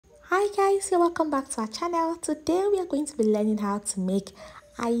Hi guys, you're welcome back to our channel. Today we are going to be learning how to make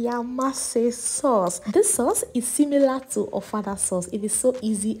Ayamase sauce. This sauce is similar to Ofada sauce. It is so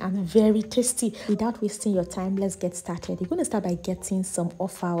easy and very tasty. Without wasting your time, let's get started. You're going to start by getting some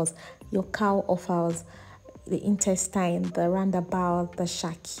offals, your cow offals, the intestine, the roundabout, the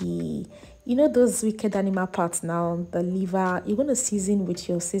shaki. You know those wicked animal parts now, the liver. You're going to season with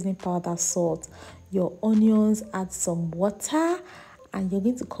your seasoning powder, salt, your onions, add some water, and you're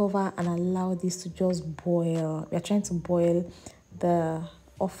going to cover and allow this to just boil. We are trying to boil the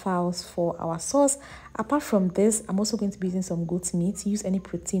offals for our sauce. Apart from this, I'm also going to be using some goat meat. Use any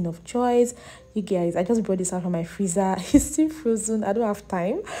protein of choice. You guys, I just brought this out from my freezer. It's still frozen. I don't have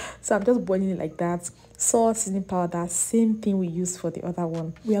time, so I'm just boiling it like that. Salt, seasoning powder, same thing we used for the other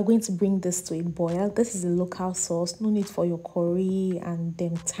one. We are going to bring this to a boil. This is a local sauce. No need for your curry and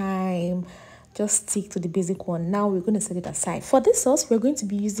them thyme. Just stick to the basic one. Now we're going to set it aside. For this sauce, we're going to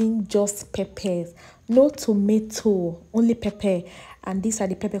be using just peppers, no tomato, only pepper. And these are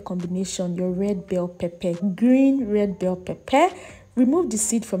the pepper combination: your red bell pepper, green red bell pepper. Remove the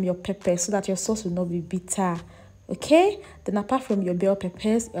seed from your pepper so that your sauce will not be bitter. Okay, then apart from your bell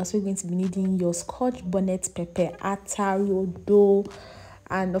peppers, you're also going to be needing your Scotch bonnet pepper, Atarodo,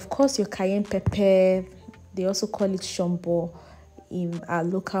 and of course your Cayenne pepper. They also call it Shombo in our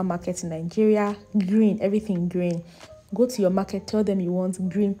local market in Nigeria. Green, everything green. Go to your market, tell them you want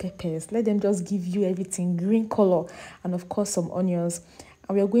green peppers. Let them just give you everything green color, and of course some onions.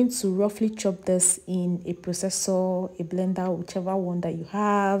 And we are going to roughly chop this in a processor, a blender, whichever one that you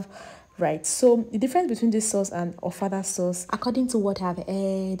have. Right, so the difference between this sauce and Ofada sauce, according to what I've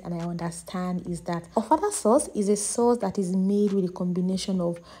heard and I understand, is that Ofada sauce is a sauce that is made with a combination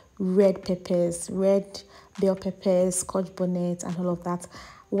of red peppers, red bell peppers, Scotch bonnet, and all of that,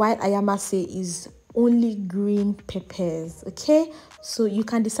 while Ayamase is only green peppers. Okay, so you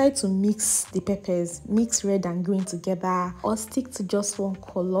can decide to mix the peppers, mix red and green together, or stick to just one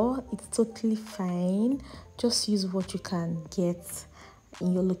color. It's totally fine. Just use what you can get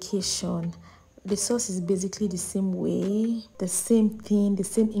in your location. The sauce is basically the same way, the same thing, the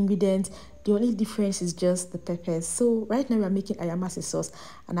same ingredients. The only difference is just the peppers. So right now we are making Ayamase sauce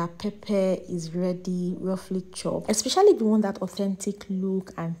and our pepper is ready, roughly chopped. Especially if you want that authentic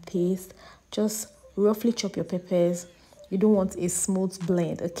look and taste, just roughly chop your peppers. You don't want a smooth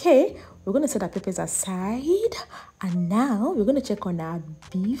blend. Okay, we're going to set our peppers aside, and now we're going to check on our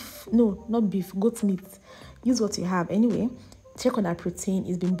beef. No, not beef, goat meat. Use what you have anyway. Check on our protein.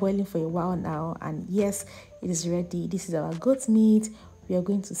 It's been boiling for a while now, and yes, it is ready. This is our goat meat. We are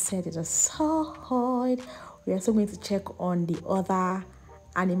going to set it aside. We are also going to check on the other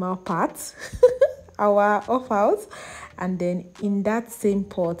animal parts, our offals, and then in that same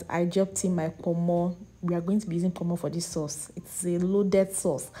pot I dropped in my Ponmo. We are going to be using Ponmo for this sauce. It's a loaded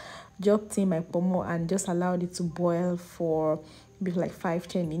sauce. Dropped in my Ponmo and just allowed it to boil for maybe like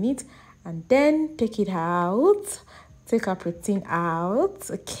 5-10 minutes, and then take it out. Take our protein out.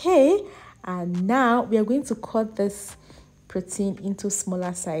 Okay, and now we are going to cut this protein into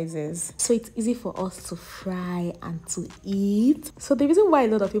smaller sizes so it's easy for us to fry and to eat. So the reason why a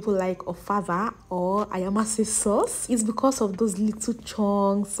lot of people like Ofada or Ayamase sauce is because of those little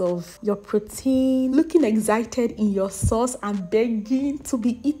chunks of your protein looking excited in your sauce and begging to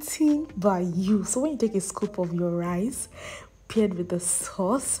be eaten by you. So when you take a scoop of your rice paired with the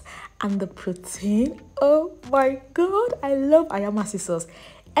sauce and the protein, oh my god, I love Ayamase sauce.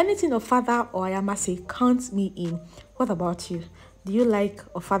 Anything Ofada or Ayamase counts me in. What about you? Do you like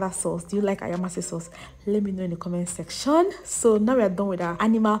Ofada sauce? Do you like Ayamase sauce? Let me know in the comment section. So now we are done with our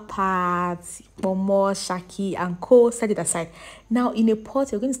animal parts, Ponmo, shaki, and co. Set it aside. Now in a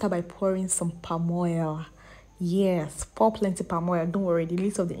pot, you're going to start by pouring some Palmoil. Yes, pour plenty Palmoil. Don't worry, the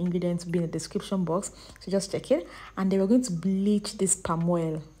list of the ingredients will be in the description box, so just check it. And then we're going to bleach this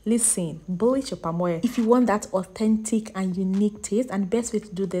Palmoil. Listen, bleach your Palmoil if you want that authentic and unique taste. And the best way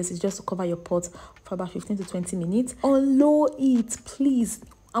to do this is just to cover your pot for about 15 to 20 minutes on low heat, please.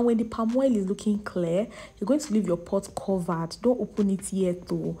 And when the Palmoil is looking clear, you're going to leave your pot covered. Don't open it yet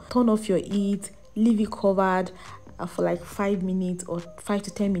though. Turn off your heat, leave it covered for like 5 minutes or 5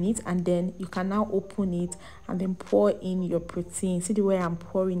 to 10 minutes, and then you can now open it and then pour in your protein. See the way I'm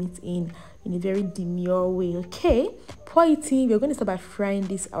pouring it in a very demure way. Okay, pour it in. We're going to start by frying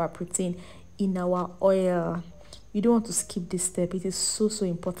our protein in our oil. You don't want to skip this step. It is so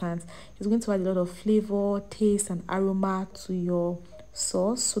important. It's going to add a lot of flavor, taste, and aroma to your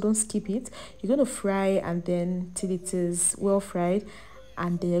sauce, so don't skip it. You're going to fry and then till it is well fried,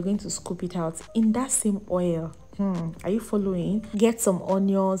 and then you're going to scoop it out in that same oil. Are you following? Get some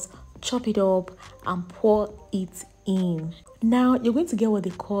onions, chop it up and pour it in. Now you're going to get what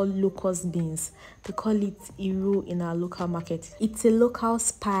they call locust beans. They call it iru in our local market. It's a local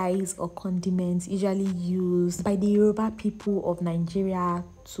spice or condiment usually used by the Yoruba people of Nigeria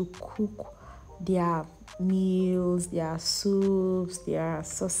to cook their meals, their soups, their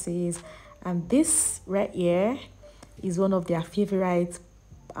sauces. And this right here is one of their favorite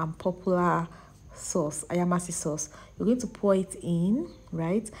and popular sauce, Ayamase sauce. You're going to pour it in,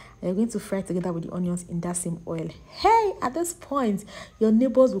 right? And you're going to fry it together with the onions in that same oil. Hey, at this point, your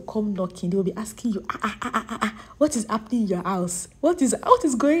neighbors will come knocking. They will be asking you, what is happening in your house? What is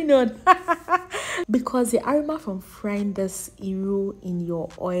going on? Because the aroma from frying this iru in your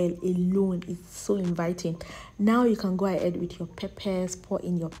oil alone is so inviting. Now you can go ahead with your peppers, pour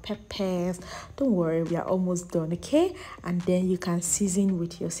in your peppers. Don't worry, we are almost done, okay? And then you can season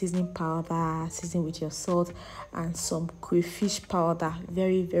with your seasoning powder, season with your salt and some crayfish powder.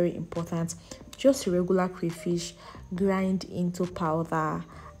 Very, very important. Just regular crayfish, grind into powder,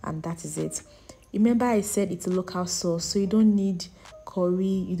 and that is it. Remember I said it's a local sauce, so you don't need curry,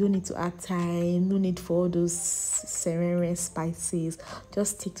 you don't need to add thyme, no need for all those serene spices.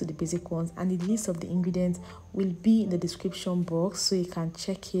 Just stick to the basic ones, and the list of the ingredients will be in the description box so you can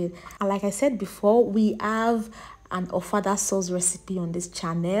check it. And like I said before, we have an Ofada sauce recipe on this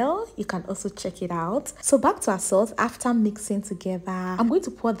channel. You can also check it out. So back to our sauce. After mixing together, I'm going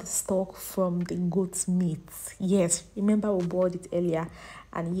to pour the stock from the goat's meat. Yes, remember we boiled it earlier.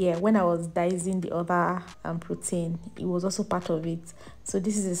 And yeah, when I was dicing the other protein, it was also part of it. So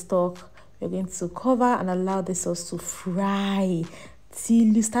this is the stock. We're going to cover and allow the sauce to fry till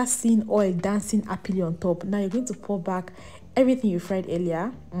you start seeing oil dancing happily on top. Now you're going to pour back everything you fried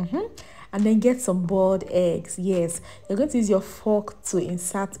earlier. And then get some boiled eggs. Yes, you're going to use your fork to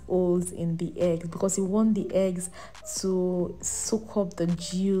insert holes in the eggs because you want the eggs to soak up the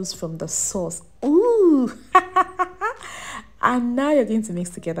juice from the sauce. Ooh! And now you're going to mix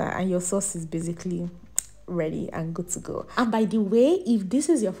together and your sauce is basically ready and good to go. And by the way, if this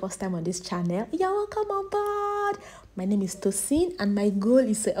is your first time on this channel, you're welcome on board. My name is Tosin and my goal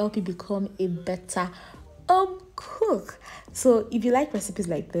is to help you become a better cook. So if you like recipes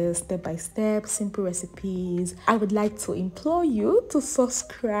like this, step by step, simple recipes, I would like to implore you to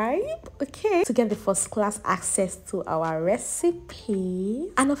subscribe, okay, to get the first class access to our recipe.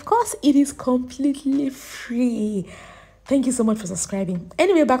 And of course, it is completely free. Thank you so much for subscribing.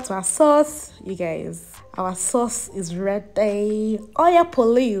 Anyway, back to our sauce, you guys. Our sauce is ready. Oil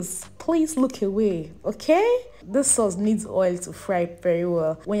police, please look away, okay? This sauce needs oil to fry very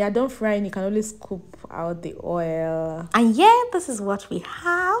well. When you're done frying, you can always scoop out the oil. And yeah, this is what we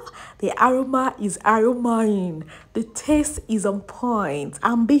have. The aroma is aromaing. The taste is on point.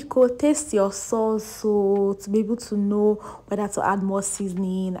 And Biko, taste your sauce so to be able to know whether to add more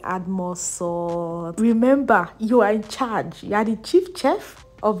seasoning, add more salt. Remember, you are in charge. You are the chief chef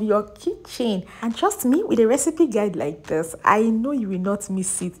of your kitchen, and trust me, with a recipe guide like this, I know you will not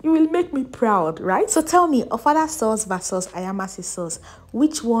miss it. You will make me proud, right? So tell me, Ofada sauce versus Ayamase sauce,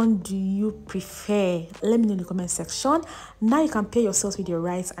 which one do you prefer? Let me know in the comment section. Now you can pair your sauce with your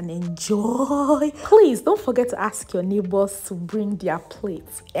rice and enjoy. Please don't forget to ask your neighbors to bring their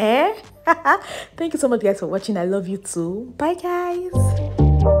plates. Thank you so much guys for watching. I love you too. Bye guys.